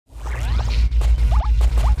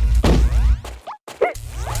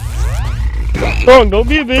Wrong, don't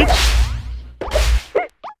be a bitch.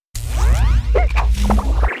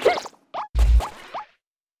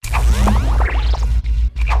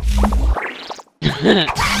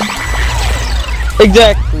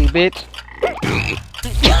 Exactly, bitch.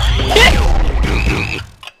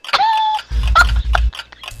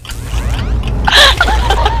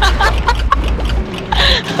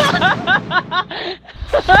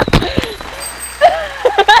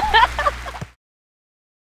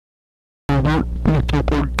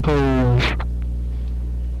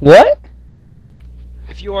 What?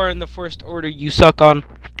 If you are in the first order, you suck on.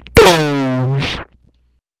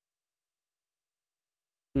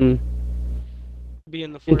 Be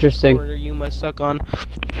in the first order, you must suck on.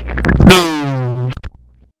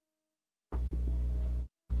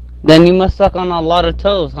 Then you must suck on a lot of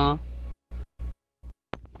toes, huh?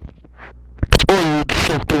 Oh,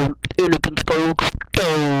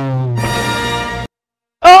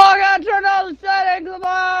 I gotta turn on the settings!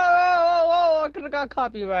 Oh, I could've got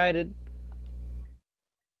copyrighted.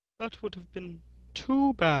 That would have been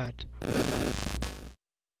too bad.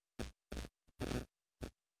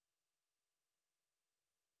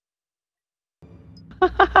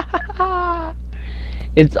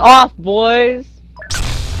 It's off, boys!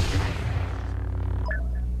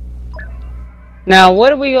 Now,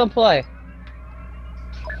 what are we gonna play?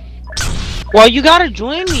 Well, you gotta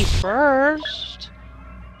join me first.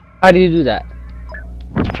 How do you do that?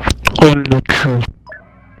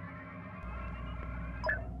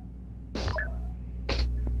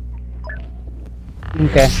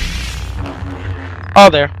 Okay. Oh,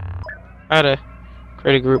 there. I had to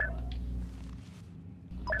create a group.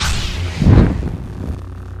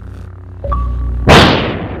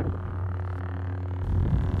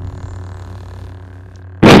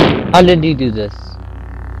 How did you do this?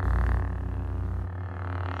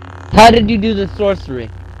 How did you do the sorcery?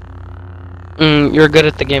 You're good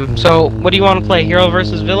at the game. So, what do you want to play? Hero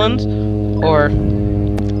versus villains? Or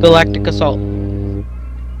Galactic Assault?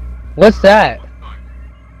 What's that?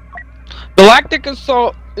 Galactic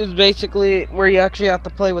Assault is basically where you actually have to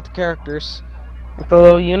play with the characters. With the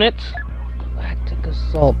little units. Galactic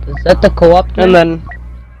Assault. Is that the co-op thing? And then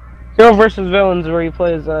Hero versus Villains where you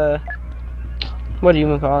play as what do you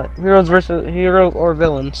even call it? Heroes or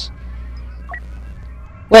villains.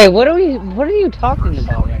 Wait, what are you talking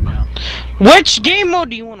about right now? Which game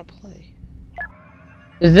mode do you want to play?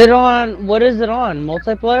 Is it on, what is it on?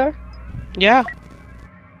 Multiplayer? Yeah.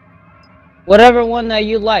 Whatever one that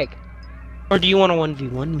you like. Or do you want to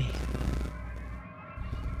 1v1 me?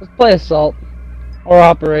 Let's play Assault. Or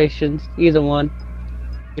Operations, either one.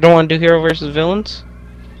 You don't want to do Hero versus Villains?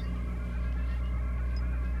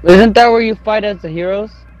 Isn't that where you fight as the heroes?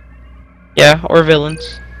 Yeah, or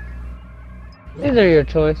villains. Either your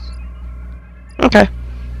choice. Okay.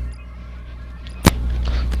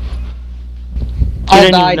 I'll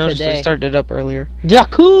die today. I started up earlier.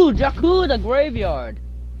 Jakku, the graveyard.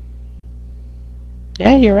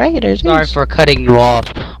 Yeah, you're right. It is. Sorry for cutting you off.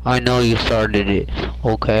 I know you started it.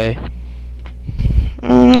 Okay.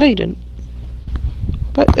 No, you didn't.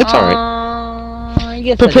 But it's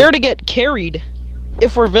alright. Prepare to get carried.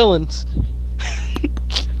 If we're villains.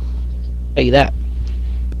 Tell you that.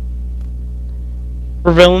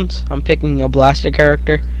 For villains, I'm picking a blaster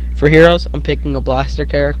character. For heroes, I'm picking a blaster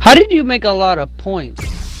character. How did you make a lot of points?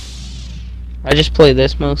 I just play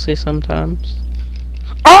this mostly sometimes.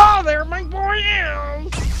 Oh, there my boy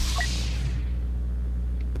is!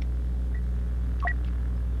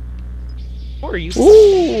 Who are you?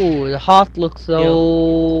 Ooh, the Hoth looks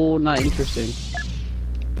so not interesting.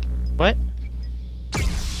 What?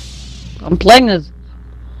 I'm playing as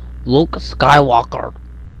Luke Skywalker.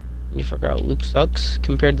 You forgot Luke sucks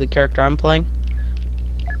compared to the character I'm playing?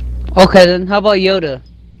 Okay then, how about Yoda?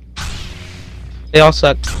 They all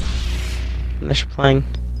suck. Unless you're playing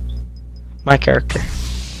my character.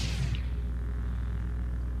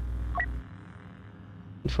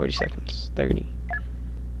 In 40 seconds. 30.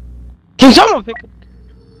 Can someone pick it?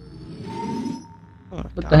 Oh,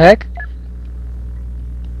 what the heck?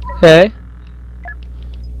 Okay.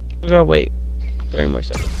 We gotta wait 30 more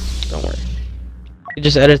seconds. Don't worry. You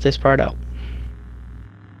just edit this part out.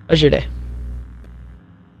 How's your day?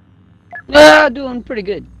 Ah, doing pretty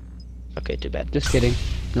good. Okay, too bad. Just kidding.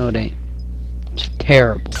 No, it ain't. It's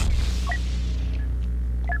terrible.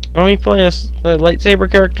 Why don't we play a lightsaber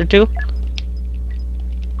character too?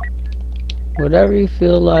 Whatever you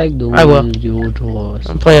feel like doing. I will. Is your choice.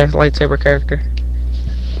 I'm playing a lightsaber character.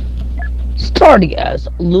 Starting as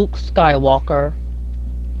Luke Skywalker.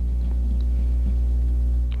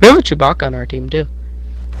 We have a Chewbacca on our team too.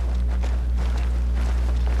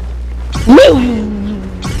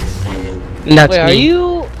 That's Wait, me. are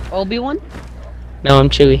you Obi-Wan? No, I'm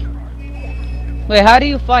Chewie. Wait, how do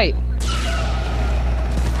you fight?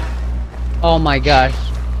 Oh my gosh.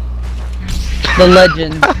 The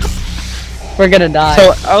legend. We're gonna die. So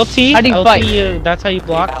LT, How do you LT, fight? that's how you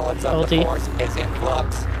block. LT.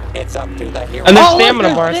 It's up to the hero And there's Oh, look, stamina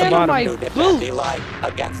there's bar at the stamina bottom. to defend Boost. the light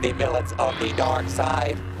against the villains of the dark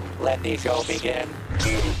side. Let the show begin.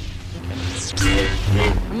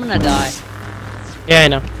 I'm gonna die. Yeah, I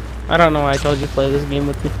know. I don't know why I told you to play this game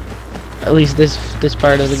with me. At least this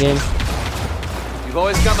part of the game. You've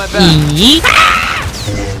always got my back. Yeet.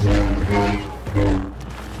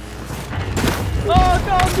 Oh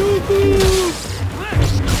no, Dooku!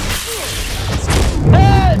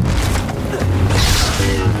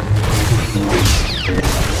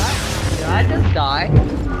 Did I just die?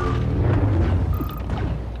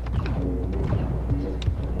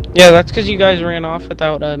 Yeah, that's because you guys ran off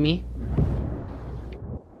without me.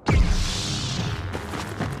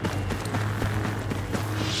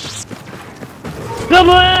 Come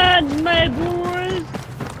on, my boys!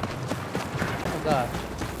 Oh god.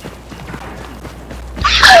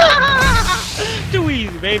 Too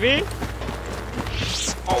easy, baby.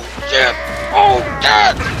 Oh shit! Oh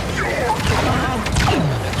shit!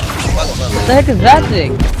 What the heck is that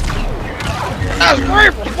thing? That's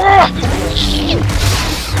great!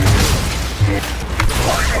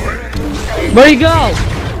 Where'd he go?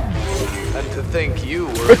 And to think you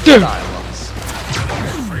were Right there. silence.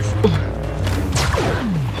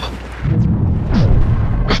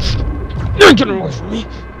 You're getting away from me!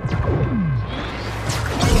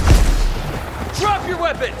 Drop your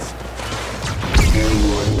weapons!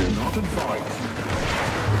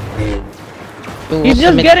 He's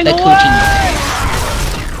just getting away!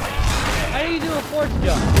 How do you do a force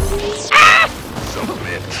jump?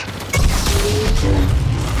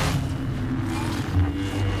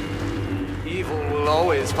 Evil will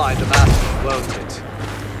always find a master, won't it?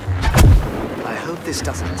 I hope this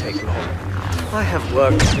doesn't take long. I have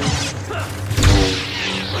work to do.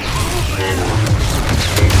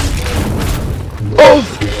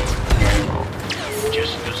 Oh!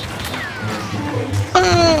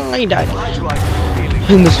 He died. How'd you like the feeling?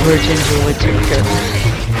 And this word changer way too careful.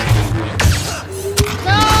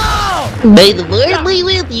 No! May the Lord be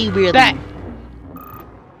with you, brother. Back!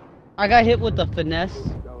 I got hit with the finesse.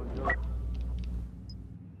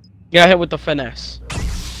 Got hit with the finesse.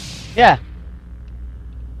 Yeah.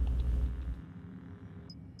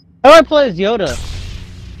 How do I play as Yoda?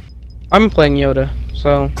 I'm playing Yoda,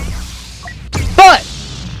 so. But!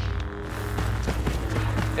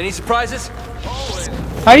 Any surprises?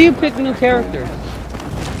 How do you pick new characters?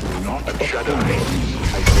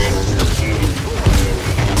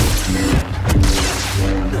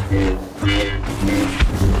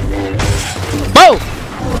 Whoa!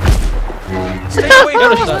 Stay away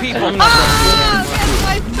from these people.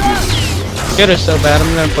 Yoda's so bad,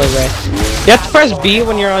 I'm gonna play Ray. You have to press B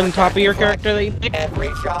when you're on top of your character that you pick. Every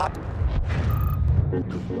shot.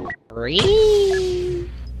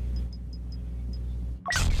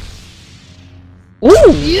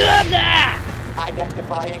 Ooh!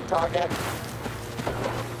 Identifying target.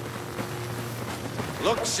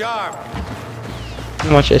 Look sharp.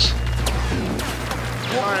 Watch this.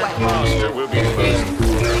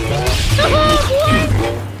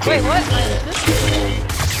 Wait, what?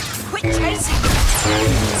 Quit chasing!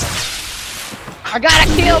 I got a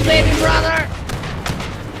kill, baby brother!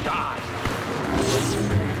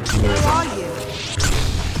 Where are you?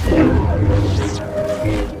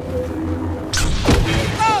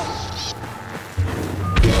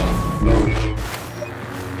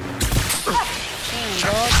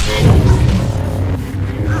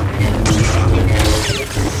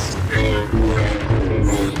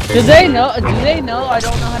 Do they know I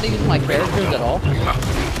don't know how to use my characters at all?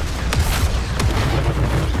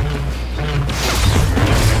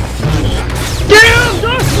 Damn!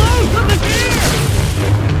 Don't slow to the gear!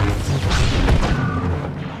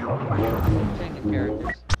 Changing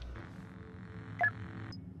characters.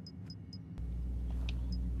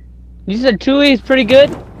 You said Chewie's pretty good?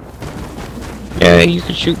 Yeah, you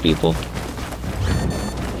can shoot people.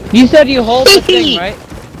 You said you hold the thing, right?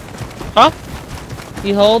 Huh?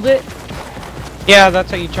 You hold it? Yeah, that's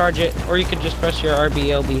how you charge it. Or you could just press your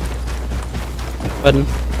RBLB button.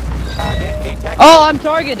 Oh, I'm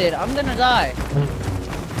targeted. I'm gonna die.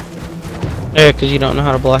 Yeah, because you don't know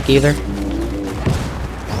how to block either.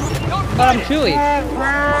 But I'm Chewie.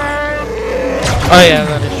 Oh yeah,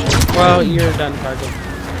 that is true. Well, you're done target.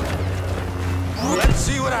 Let's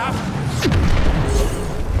see what happens.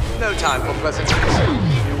 No time for pleasantries.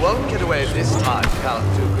 You won't get away this time, Count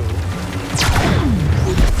Dooku.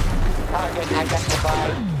 Target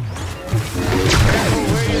identified.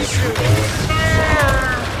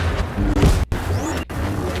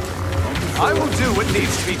 I will do what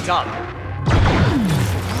needs to be done.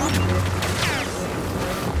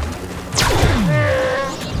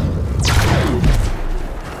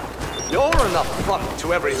 You're an affront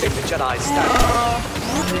to everything the Jedi stand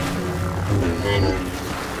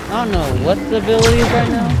I don't know what's the abilities right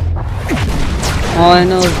now. All I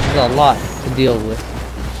know is there's a lot to deal with.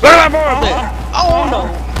 Oh no!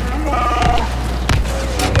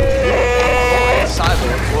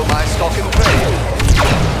 Cyborgs were my stock in trade.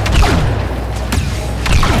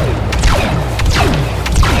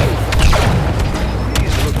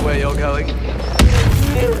 Please look where you're going.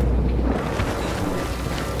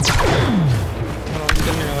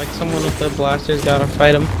 Like someone with the blaster's gotta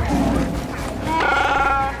fight him.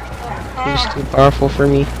 He's too powerful for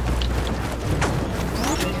me.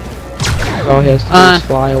 All he has to do is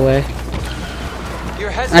fly away.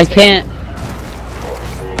 I can't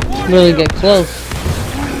really get close.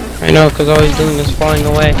 I know, because all he's doing is flying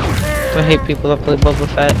away. So I hate people that play Boba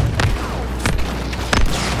Fett.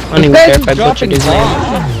 I don't even care if I butchered his name.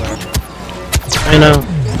 I know.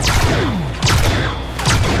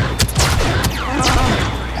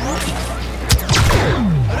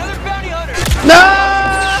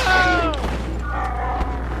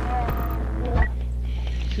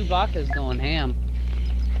 Chewbacca's going ham.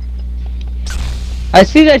 I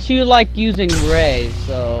see that you like using Rey,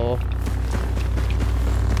 so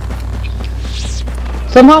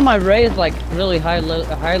somehow my Rey is like really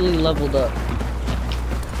highly leveled up.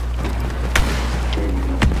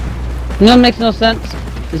 You know what makes no sense?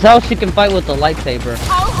 Is how she can fight with the lightsaber.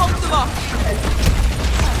 I'll hold them off.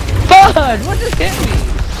 Fudge! What just hit me?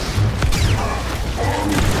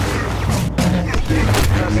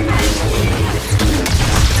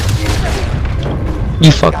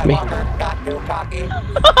 You fucked me.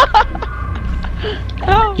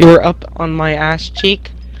 You were up on my ass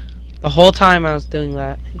cheek the whole time I was doing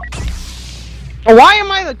that. Why am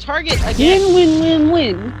I the target again?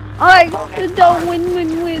 Win. I don't win.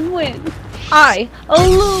 I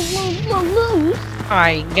lose.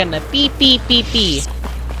 I gonna beep.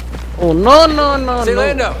 Oh no.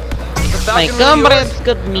 Zelando, My comrades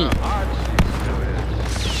got me.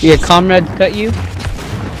 Your comrades cut you?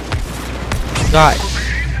 God.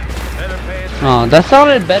 Oh, that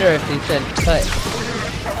sounded better if he said cut.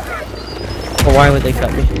 Well, why would they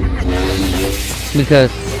cut me?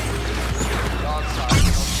 Because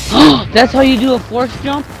that's how you do a force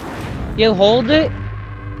jump? You hold it?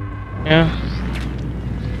 Yeah.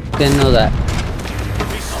 Didn't know that.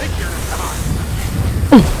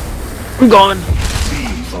 I'm gone.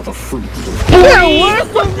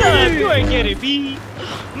 You ain't get it, B.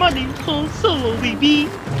 Money will slowly be.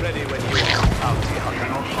 ready when you are, bounty hunter.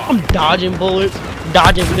 I'm dodging bullets,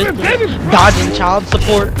 dodging missiles, dodging child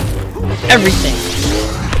support, everything.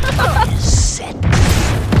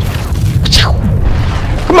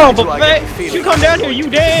 Come on, Boba Fett. You come down here, you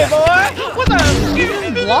dead, boy. What the?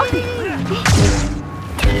 Blocking.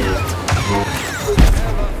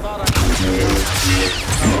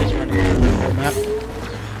 Map.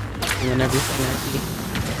 And everything I see.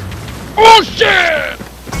 Oh shit!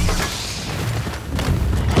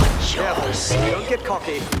 Don't get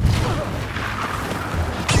cocky.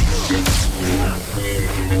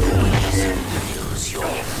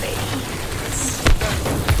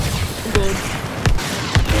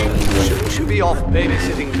 Should be off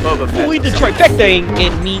babysitting Boba Fett. Only the trifecta ain't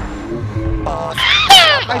getting me.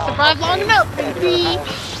 I survived long enough, baby.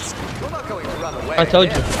 You're not going to run away. I told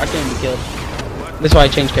you, I couldn't be killed. That's why I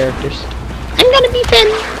changed characters. I'm gonna be Finn.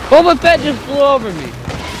 Boba Fett just flew over me.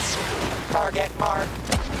 Target marked.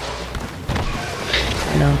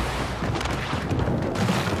 I know.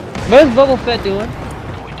 What is Boba Fett doing?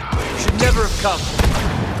 You should never have come.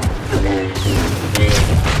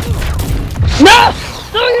 No!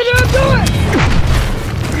 No, you didn't do it!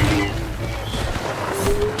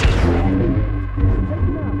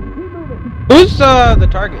 Who's the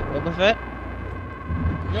target? Boba Fett?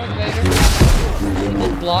 Darth Vader. He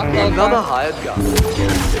just blocked all the Another time. hired gun.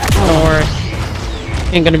 Don't worry.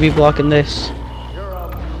 Ain't gonna be blocking this.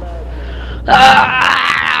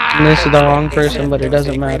 And this is the wrong person, but it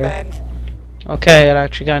doesn't matter. Okay, it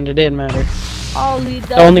actually kinda did matter. All he does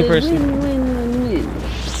The only is person. win.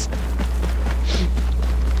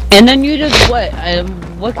 And then you just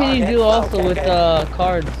what can you do also with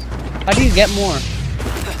cards? How do you get more?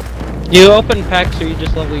 You open packs or you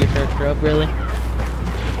just level your character up, really?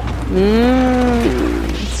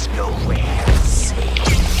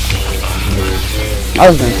 I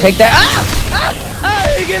was gonna take that.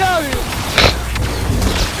 Get out of here!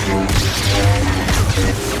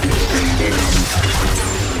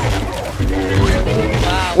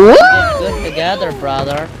 Wow, we did good together,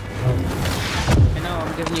 brother. I know,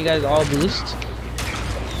 I'm giving you guys all boosts.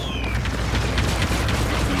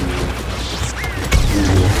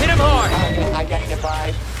 Hit him hard!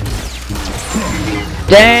 Identified.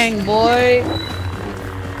 Dang, boy.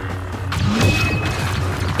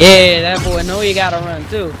 Yeah, that boy know you gotta run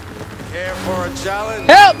too. Care for a challenge?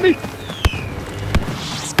 Help me!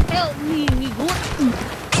 Help me,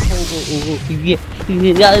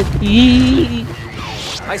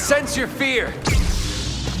 I sense your fear.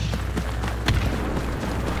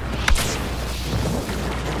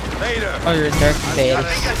 Later. Oh, you're dark face.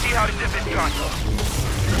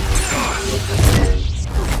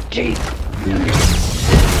 Jeez.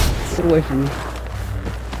 Get away from me.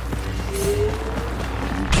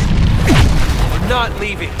 I'm not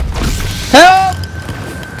leaving. Help!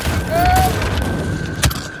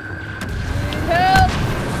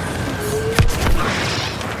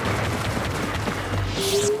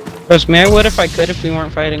 Trust me, I would if I could if we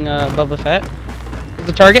weren't fighting Boba Fett.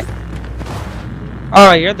 The target?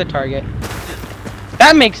 Oh, you're the target.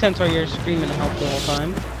 That makes sense why you're screaming help the whole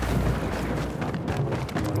time.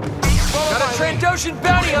 Got a Trandoshan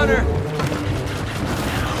bounty hunter!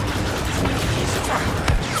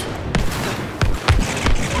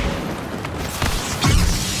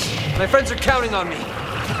 My friends are counting on me.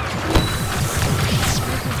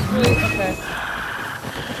 Okay.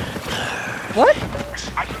 What?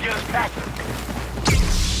 I can get us past them.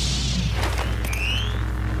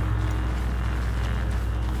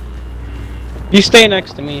 You stay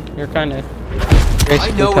next to me. You're kind of I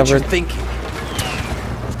basically know what you're covered. thinking.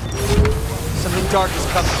 Something dark is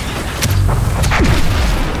coming.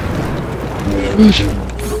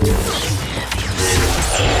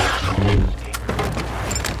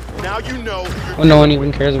 Now you know. Well, no one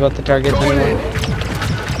even cares about the targets anymore.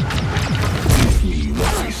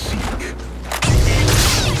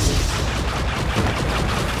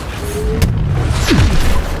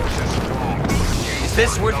 Is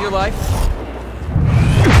this worth your life?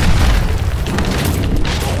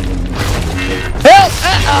 Help!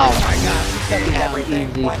 Oh my god, you shut me down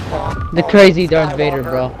easy. The crazy Darth Vader,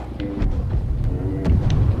 bro.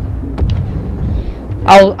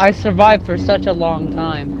 I survived for such a long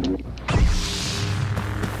time.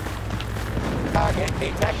 Target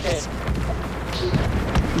detected.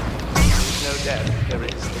 No doubt, there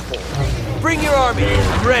is the four. Bring your army.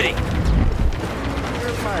 I'm ready. You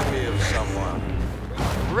remind me of someone.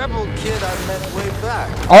 Rebel kid I met way back.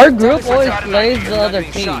 Our group always plays the other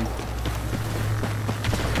team.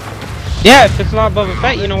 Yeah, if it's not Boba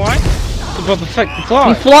Fett, you know why? It's Boba Fett can He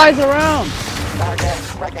fly. flies around.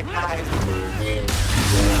 Target recognized.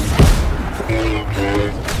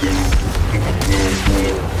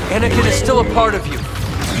 Anakin is still a part of you.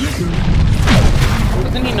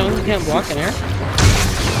 Doesn't he know he can't block in air?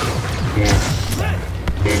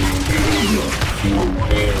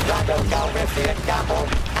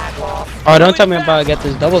 Oh, don't tell me I'm about to get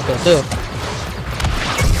this double kill too.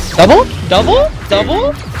 Double? Double?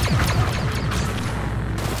 Double?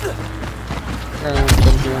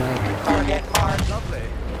 Target marked.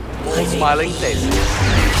 All smiling faces.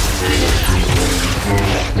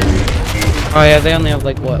 Oh yeah, they only have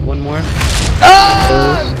like what, one more?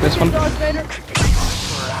 Ah! This one? Darth Vader.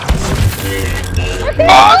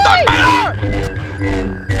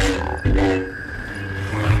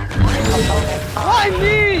 Why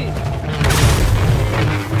me?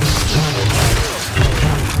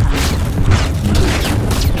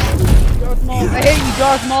 Darth Maul. I hate you,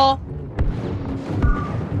 Darth Maul.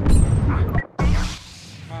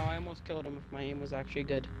 Wow, I almost killed him if my aim was actually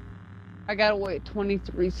good. I gotta wait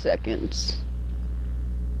 23 seconds.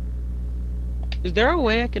 Is there a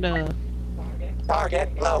way I could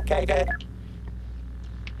Target located.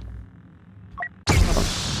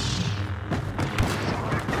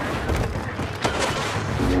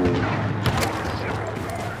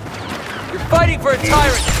 You're fighting for a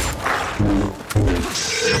tyrant.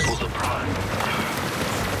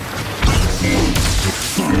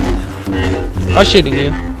 I was shooting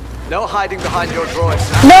you. No hiding behind your droids.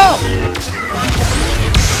 No!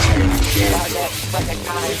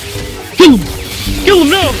 Kill him! Kill him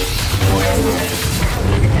now!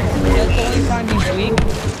 That's the only time he's weak.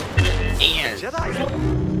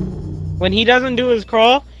 When he doesn't do his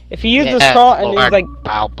crawl, if he uses his crawl and he's like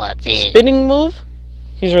spinning move,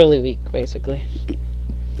 he's really weak, basically.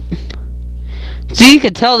 See, you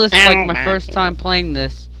can tell this is like my first time playing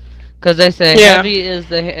this. Because they say heavy is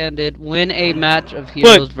the handed, win a match of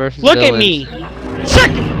heroes versus look villains. at me!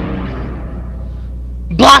 Second!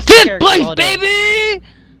 Block 10th place, baby!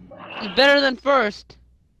 better than first.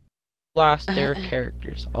 Blast their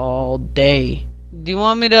characters all day. Do you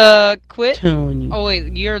want me to quit? Telling you. Oh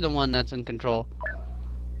wait, you're the one that's in control.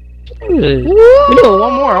 We do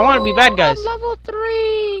one more. I want to be bad guys. I'm level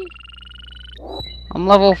 3. I'm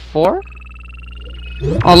level 4?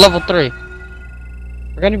 Oh, level 3.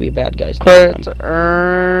 We're gonna be bad guys. Credits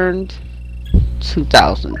earned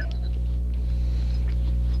 2,000.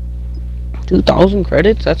 2,000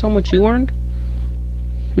 credits? That's how much you earned?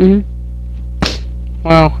 Mm-hmm.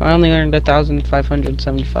 Wow, I only earned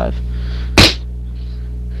 1,575.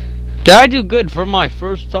 Did I do good for my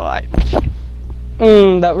first time?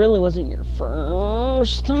 That really wasn't your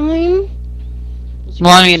first time.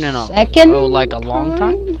 Well, I mean, in a second like a long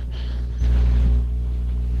time.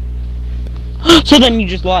 So then you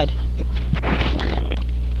just lied.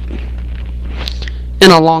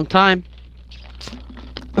 In a long time.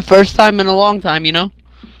 The first time in a long time, you know?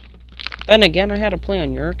 Then again, I had to play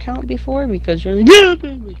on your account before because you're like,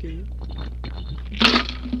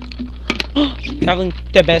 having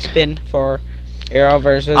the best spin for Hero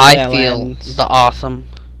versus I feel Villains. the awesome.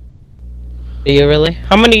 Do you really?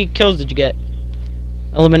 How many kills did you get?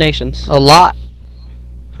 Eliminations. A lot.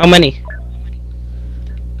 How many?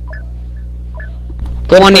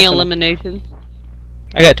 20 eliminations.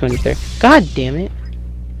 I got 23. God damn it.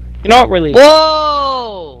 You know what, we're leaving.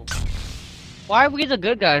 Whoa! Why are we the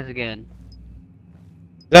good guys again?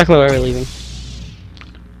 Exactly why we're leaving.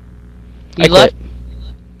 You I quit.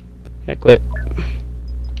 I quit.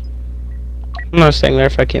 I'm not staying there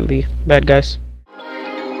if I can't be bad guys.